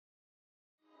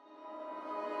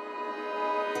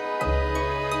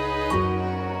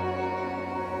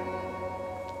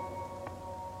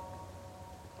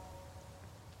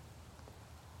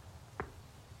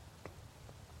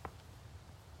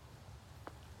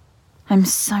I'm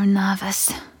so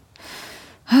nervous.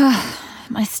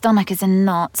 My stomach is in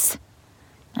knots.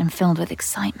 I'm filled with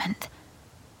excitement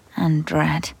and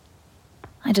dread.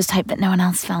 I just hope that no one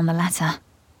else found the letter.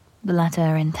 The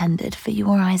letter intended for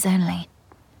your eyes only.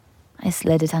 I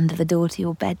slid it under the door to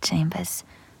your bedchambers,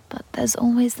 but there's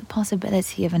always the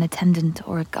possibility of an attendant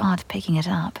or a guard picking it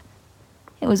up.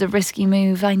 It was a risky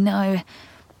move, I know,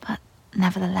 but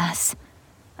nevertheless,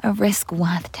 a risk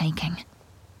worth taking.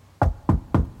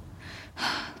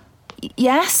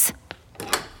 Yes?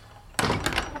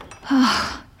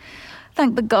 Oh,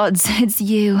 thank the gods, it's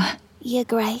you. Your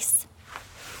Grace.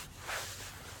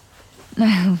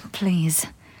 No, please.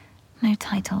 No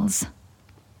titles.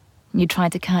 You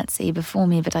tried to curtsy before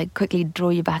me, but I quickly draw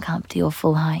you back up to your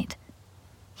full height.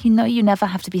 You know you never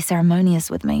have to be ceremonious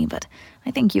with me, but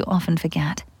I think you often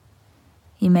forget.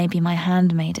 You may be my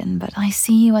handmaiden, but I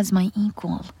see you as my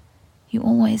equal. You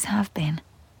always have been.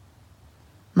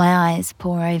 My eyes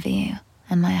pour over you,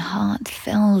 and my heart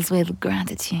fills with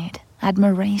gratitude,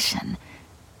 admiration,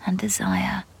 and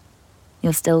desire.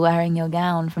 You're still wearing your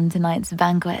gown from tonight's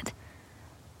banquet,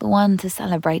 the one to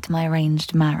celebrate my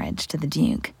arranged marriage to the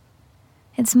Duke.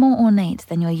 It's more ornate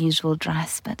than your usual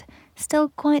dress, but still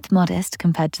quite modest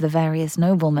compared to the various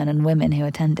noblemen and women who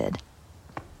attended.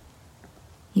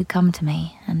 You come to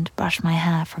me and brush my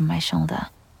hair from my shoulder.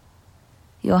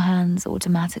 Your hands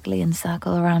automatically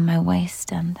encircle around my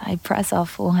waist, and I press our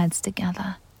foreheads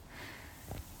together.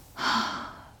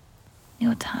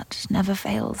 Your touch never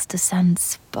fails to send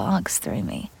sparks through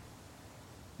me.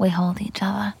 We hold each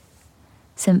other,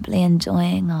 simply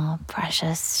enjoying our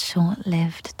precious,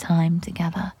 short-lived time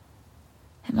together.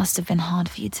 It must have been hard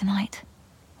for you tonight,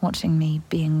 watching me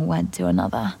being wed to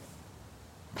another.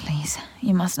 Please,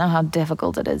 you must know how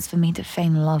difficult it is for me to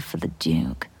feign love for the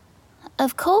Duke.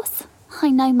 Of course, I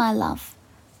know my love.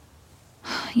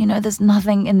 You know, there's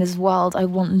nothing in this world I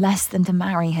want less than to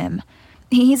marry him.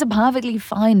 He's a perfectly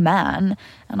fine man,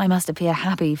 and I must appear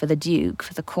happy for the Duke,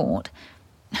 for the court.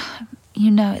 You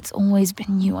know it's always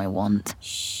been you I want.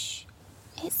 Shh.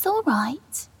 It's all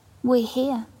right. We're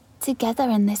here, together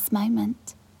in this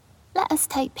moment. Let us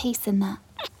take peace in that.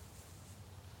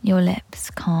 Your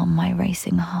lips calm my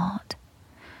racing heart.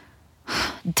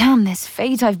 Damn this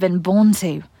fate I've been born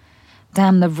to.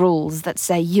 Damn the rules that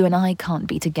say you and I can't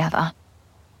be together.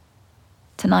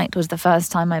 Tonight was the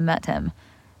first time I met him,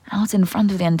 out in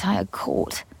front of the entire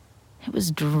court. It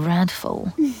was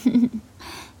dreadful.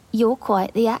 You're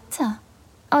quite the actor.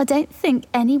 I don't think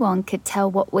anyone could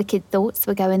tell what wicked thoughts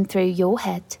were going through your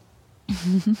head.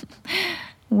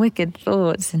 Wicked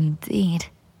thoughts, indeed.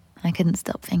 I couldn't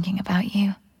stop thinking about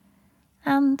you.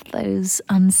 And those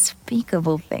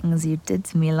unspeakable things you did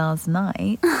to me last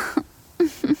night.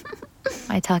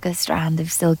 I tuck a strand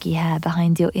of silky hair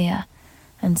behind your ear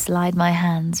and slide my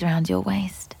hands around your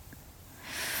waist.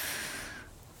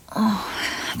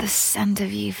 Oh, the scent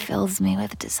of you fills me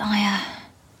with desire.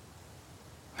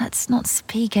 Let's not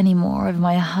speak any more of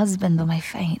my husband or my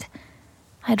fate.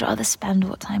 I'd rather spend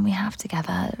what time we have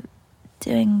together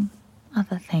doing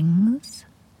other things.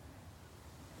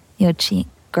 Your cheek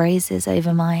grazes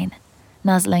over mine,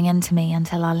 nuzzling into me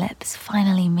until our lips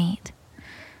finally meet.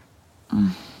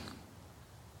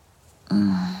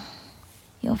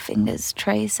 Your fingers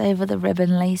trace over the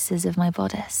ribbon laces of my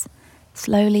bodice,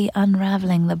 slowly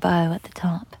unraveling the bow at the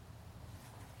top.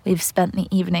 We've spent the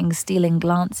evening stealing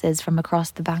glances from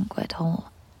across the banquet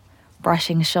hall,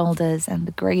 brushing shoulders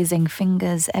and grazing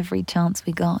fingers every chance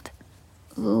we got.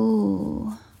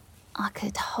 Ooh, I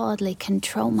could hardly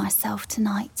control myself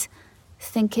tonight.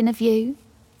 Thinking of you,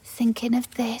 thinking of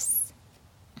this.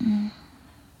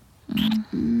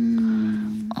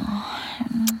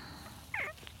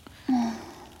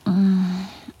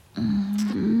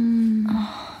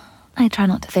 I try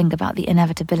not to think about the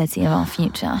inevitability of our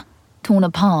future, torn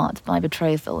apart by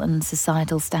betrothal and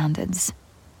societal standards.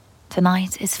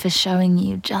 Tonight is for showing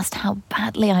you just how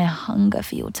badly I hunger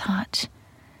for your touch,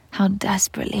 how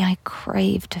desperately I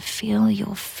crave to feel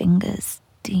your fingers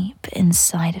deep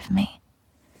inside of me.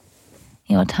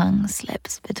 Your tongue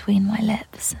slips between my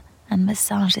lips and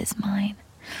massages mine.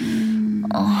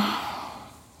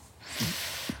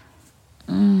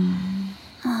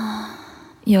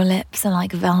 Your lips are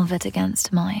like velvet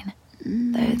against mine,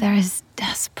 though there is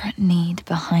desperate need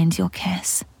behind your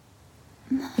kiss.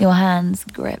 Your hands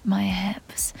grip my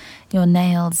hips, your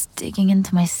nails digging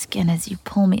into my skin as you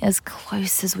pull me as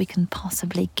close as we can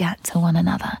possibly get to one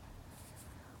another.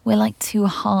 We're like two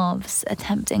halves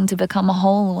attempting to become a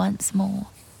whole once more.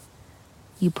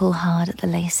 You pull hard at the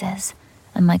laces,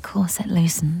 and my corset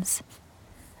loosens.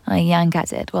 I yank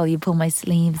at it while you pull my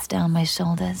sleeves down my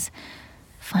shoulders.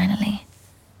 Finally,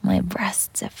 my breast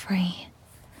breasts are free.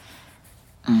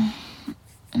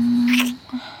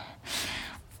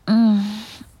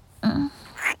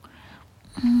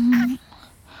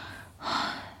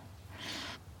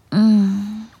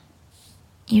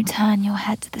 You turn your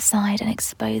head to the side and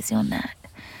expose your neck.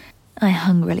 I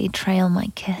hungrily trail my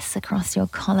kiss across your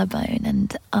collarbone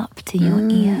and up to your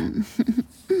ear.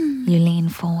 You lean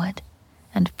forward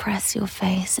and press your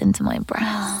face into my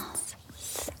breasts.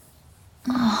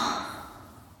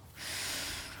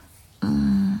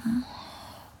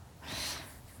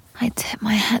 I tip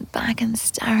my head back and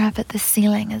stare up at the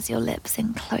ceiling as your lips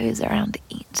enclose around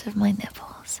each of my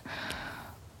nipples.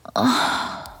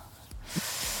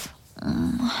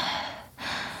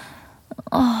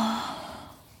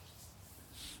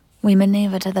 We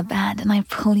maneuver to the bed and I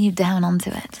pull you down onto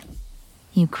it.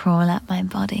 You crawl up my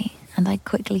body and I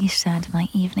quickly shed my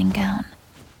evening gown.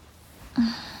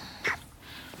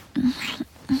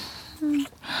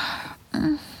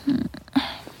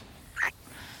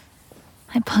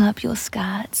 I pull up your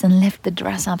skirts and lift the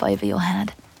dress up over your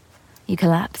head. You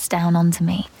collapse down onto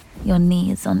me, your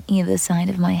knees on either side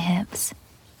of my hips.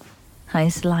 I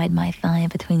slide my thigh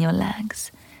between your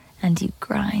legs and you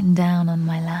grind down on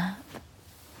my lap.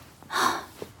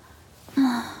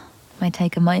 I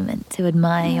take a moment to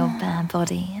admire your bare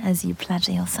body as you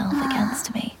pleasure yourself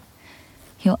against me.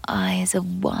 Your eyes are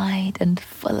wide and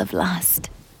full of lust.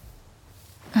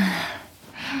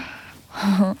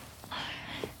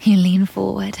 You lean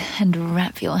forward and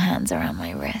wrap your hands around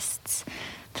my wrists,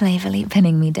 playfully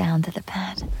pinning me down to the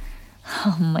bed.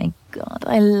 Oh my God,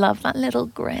 I love that little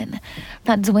grin,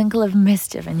 that twinkle of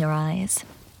mischief in your eyes,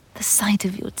 the sight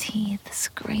of your teeth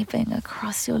scraping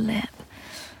across your lip.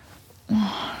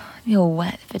 You're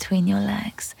wet between your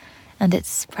legs, and it's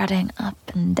spreading up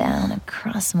and down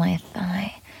across my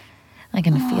thigh. I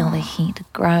can feel the heat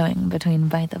growing between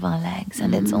both of our legs,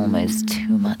 and it's almost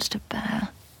too much to bear.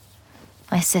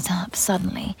 I sit up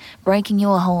suddenly, breaking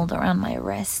your hold around my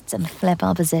wrists and flip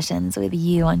our positions with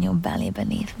you on your belly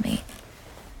beneath me.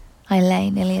 I lay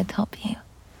nearly atop you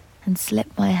and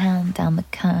slip my hand down the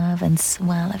curve and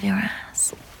swell of your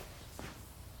ass.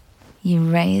 You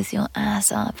raise your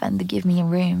ass up and give me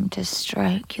room to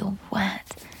stroke your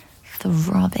wet,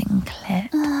 throbbing clit.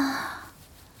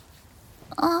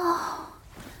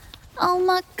 Oh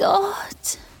my God.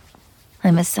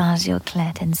 I massage your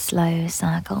clit in slow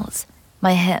circles,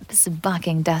 my hips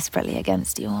bucking desperately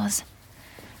against yours.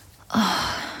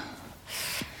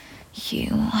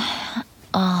 You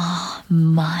are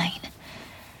mine,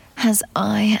 as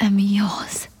I am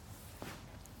yours.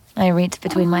 I reach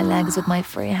between my legs with my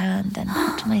free hand and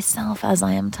touch myself as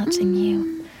I am touching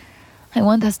you. I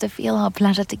want us to feel our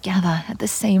pleasure together at the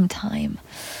same time.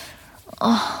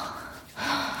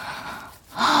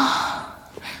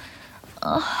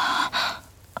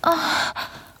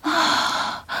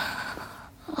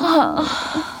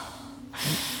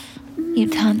 You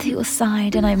turn to your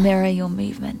side and I mirror your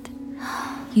movement.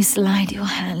 You slide your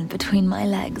hand between my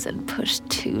legs and push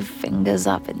 2 fingers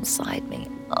up inside me.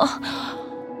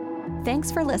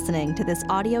 Thanks for listening to this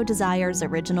Audio Desires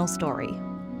original story.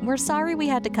 We're sorry we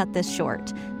had to cut this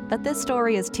short, but this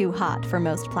story is too hot for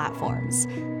most platforms.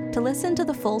 To listen to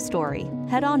the full story,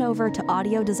 head on over to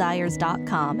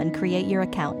audiodesires.com and create your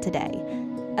account today.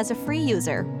 As a free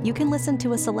user, you can listen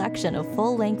to a selection of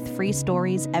full-length free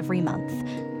stories every month.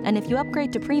 And if you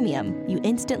upgrade to premium, you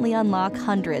instantly unlock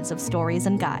hundreds of stories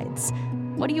and guides.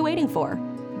 What are you waiting for?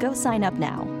 Go sign up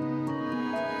now.